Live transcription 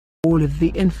all of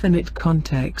the infinite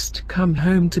context come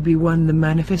home to be one, the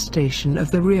manifestation of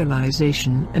the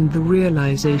realization, and the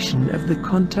realization of the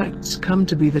contacts come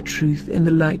to be the truth in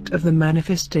the light of the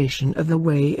manifestation of the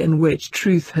way in which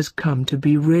truth has come to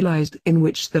be realized, in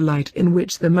which the light, in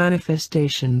which the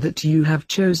manifestation that you have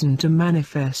chosen to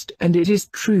manifest, and it is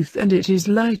truth and it is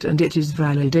light and it is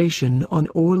validation on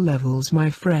all levels,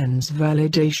 my friends,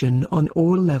 validation on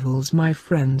all levels, my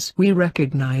friends. We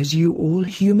recognize you all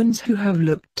humans who have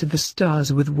looked to the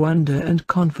stars with wonder and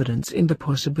confidence in the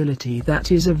possibility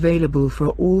that is available for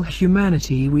all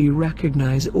humanity. We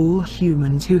recognize all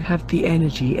humans who have the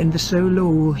energy and the soul,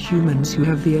 all humans who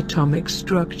have the atomic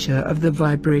structure of the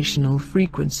vibrational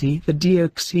frequency, the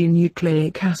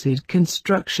deoxynucleic acid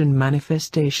construction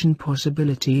manifestation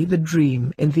possibility, the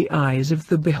dream in the eyes of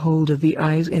the beholder, the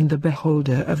eyes in the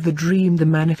beholder of the dream, the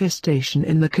manifestation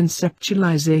in the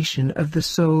conceptualization of the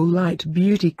soul, light,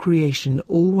 beauty, creation,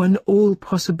 all one, all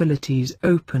possibilities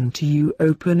open to you,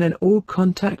 open, and all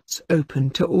contacts open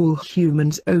to all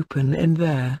humans, open in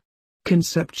their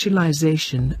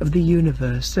conceptualization of the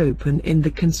universe, open in the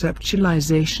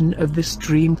conceptualization of this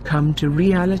dream come to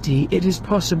reality. It is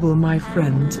possible, my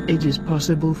friends, it is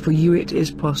possible for you, it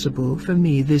is possible for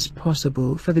me, this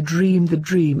possible for the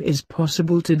dream is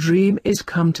possible to dream is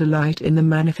come to light in the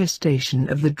manifestation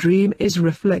of the dream is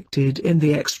reflected in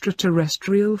the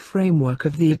extraterrestrial framework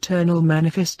of the eternal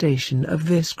manifestation of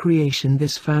this creation,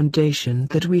 this foundation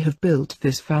that we have built,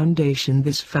 this foundation,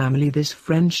 this family, this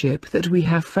friendship that we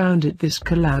have founded, this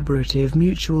collaborative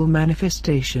mutual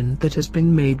manifestation that has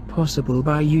been made possible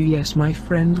by you. Yes, my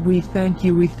friend, we thank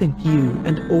you, we thank you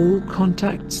and all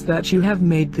contacts that you have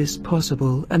made this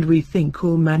possible, and we thank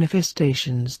all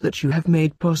manifestations that you have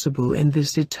made possible in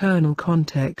this eternal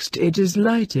context. It is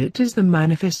light, it is the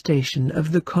manifestation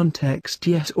of the context.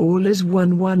 Yes, all is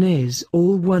one, one is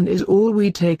all, one is all.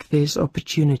 We take this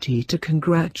opportunity to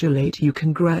congratulate you,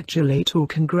 congratulate or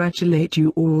congratulate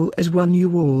you all as one,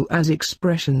 you all as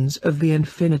expressions of the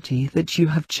infinity that you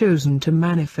have chosen to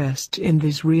manifest in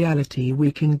this reality.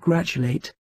 We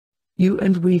congratulate you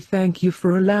and we thank you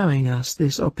for allowing us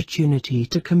this opportunity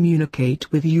to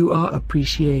communicate with you our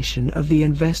appreciation of the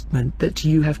investment that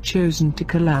you have chosen to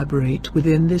collaborate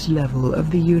within this level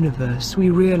of the universe. We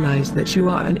realize that you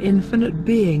are an infinite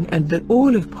being and that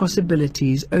all of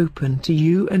possibilities open to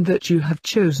you, and that you have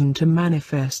chosen to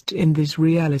manifest in this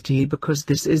reality because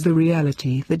this is the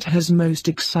reality that has most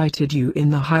excited you in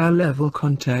the higher level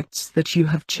contacts that you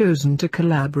have chosen to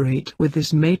collaborate with,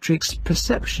 this matrix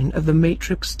perception of the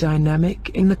matrix dynamic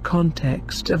in the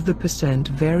context of the percent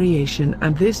variation,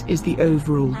 and this is the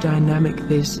overall dynamic,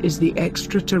 this is the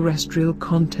extraterrestrial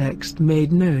context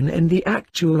made known in the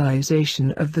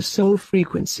actualization of the soul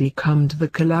frequency. Come to the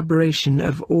collaboration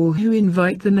of all who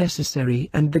invite the necessary,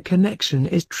 and the connection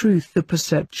is truth. The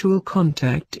perceptual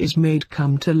contact is made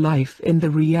come to life in the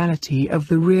reality of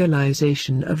the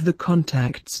realization of the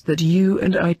contacts that you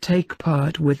and I take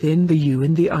part within, the you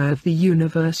in the eye of the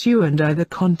universe, you and I, the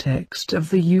context of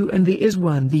the you and the is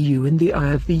one, the you in the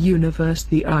eye of the universe,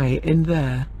 the I in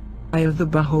there eye of the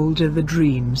beholder, the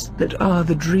dreams that are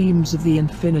the dreams of the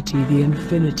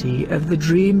infinity of the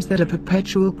dreams that are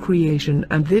perpetual creation,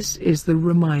 and this is the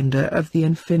reminder of the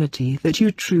infinity that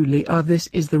you truly are. This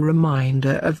is the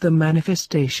reminder of the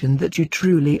manifestation that you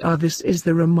truly are. This is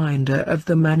the reminder of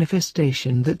the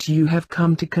manifestation that you have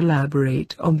come to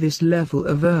collaborate on this level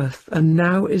of earth, and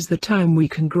now is the time we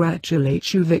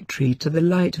congratulate you. Victory to the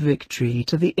light, victory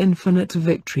to the infinite,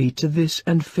 victory to this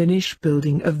and finish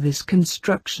building of this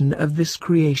construction of this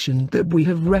creation that we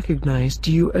have recognized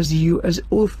you as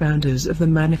all founders of the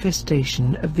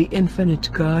manifestation of the infinite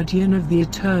guardian of the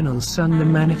eternal sun, the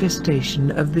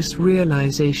manifestation of this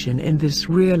realization in this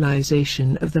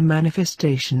realization of the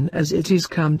manifestation as it is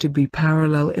come to be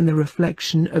parallel in the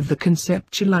reflection of the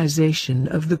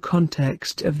conceptualization of the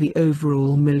context of the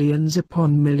overall millions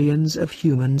upon millions of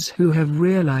humans who have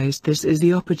realized this is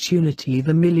the opportunity,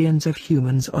 the millions of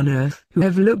humans on earth who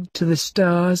have looked to the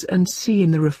stars and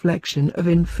seen the reflection of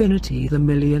infinity, the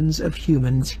millions of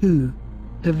humans who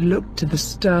have looked to the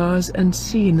stars and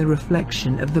seen the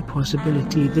reflection of the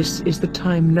possibility. This is the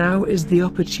time, now is the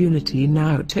opportunity,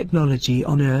 now technology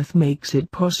on earth makes it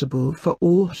possible for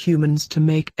all humans to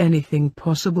make anything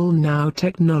possible. Now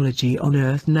technology on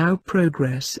earth, now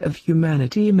progress of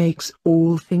humanity makes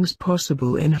all things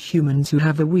possible in humans who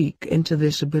have a week into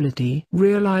this ability.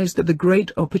 Realize that the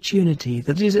great opportunity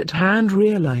that is at hand,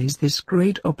 realize this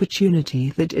great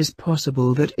opportunity that is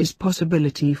possible, that is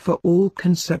possibility for all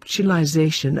conceptualization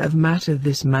manifestation of matter,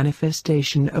 this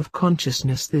manifestation of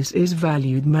consciousness, this is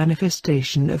valued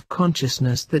manifestation of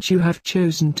consciousness that you have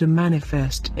chosen to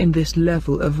manifest in this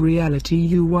level of reality.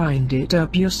 You wind it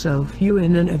up yourself, you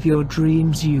in and of your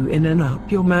dreams, you in and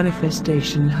up your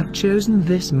manifestation have chosen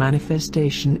this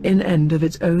manifestation in and of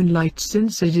its own light,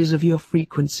 since it is of your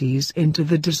frequencies, into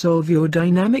the dissolve your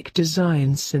dynamic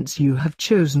design, since you have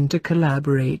chosen to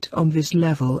collaborate on this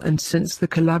level, and since the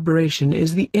collaboration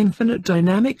is the infinite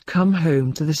dynamic, come home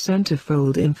to the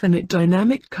centerfold infinite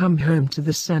dynamic, come home to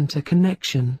the center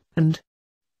connection, and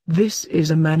this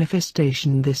is a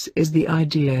manifestation, this is the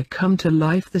idea come to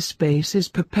life. The space is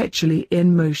perpetually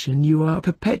in motion, you are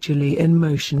perpetually in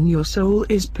motion, your soul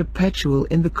is perpetual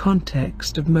in the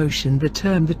context of motion. The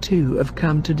term the two have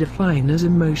come to define as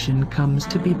emotion comes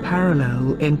to be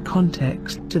parallel in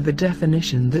context to the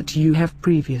definition that you have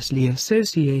previously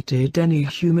associated any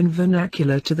human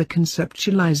vernacular to the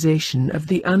conceptualization of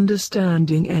the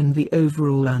understanding and the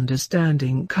overall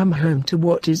understanding. Come home to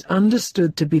what is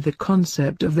understood to be the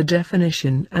concept of the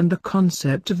definition and the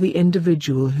concept of the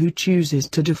individual who chooses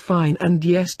to define. And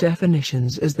yes,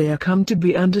 definitions as they are come to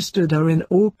be understood are in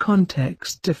all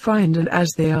contexts defined, and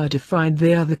as they are defined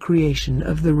they are the creation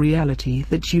of the reality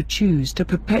that you choose to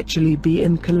perpetually be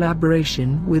in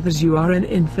collaboration with, as you are an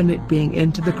infinite being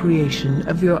into the creation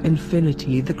of your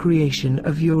infinity. The creation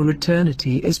of your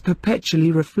eternity is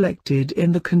perpetually reflected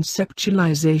in the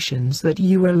conceptualizations that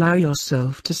you allow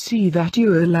yourself to see, that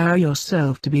you allow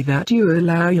yourself to be, that you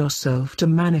allow yourself to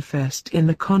manifest in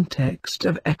the context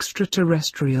of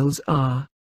extraterrestrials are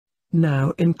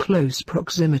now in close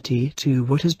proximity to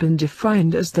what has been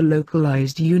defined as the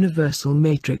localized universal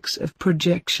matrix of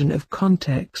projection of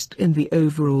context in the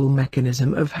overall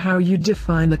mechanism of how you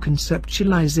define the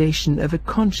conceptualization of a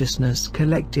consciousness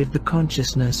collective. The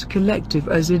consciousness collective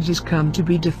as it has come to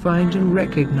be defined and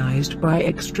recognized by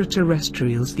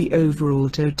extraterrestrials, the overall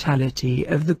totality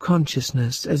of the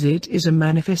consciousness as it is a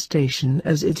manifestation,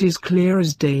 as it is clear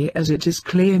as day, as it is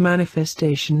clear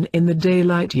manifestation in the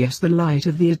daylight. Yes, the light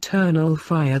of the eternal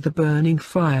fire, the burning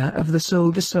fire of the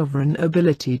soul, the sovereign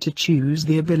ability to choose,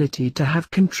 the ability to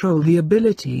have control, the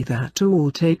ability that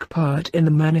all take part in the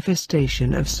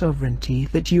manifestation of sovereignty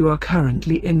that you are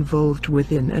currently involved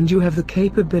within, and you have the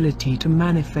capability to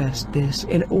manifest this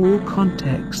in all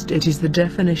context. It is the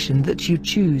definition that you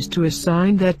choose to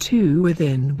assign thereto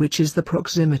within, which is the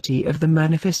proximity of the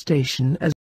manifestation as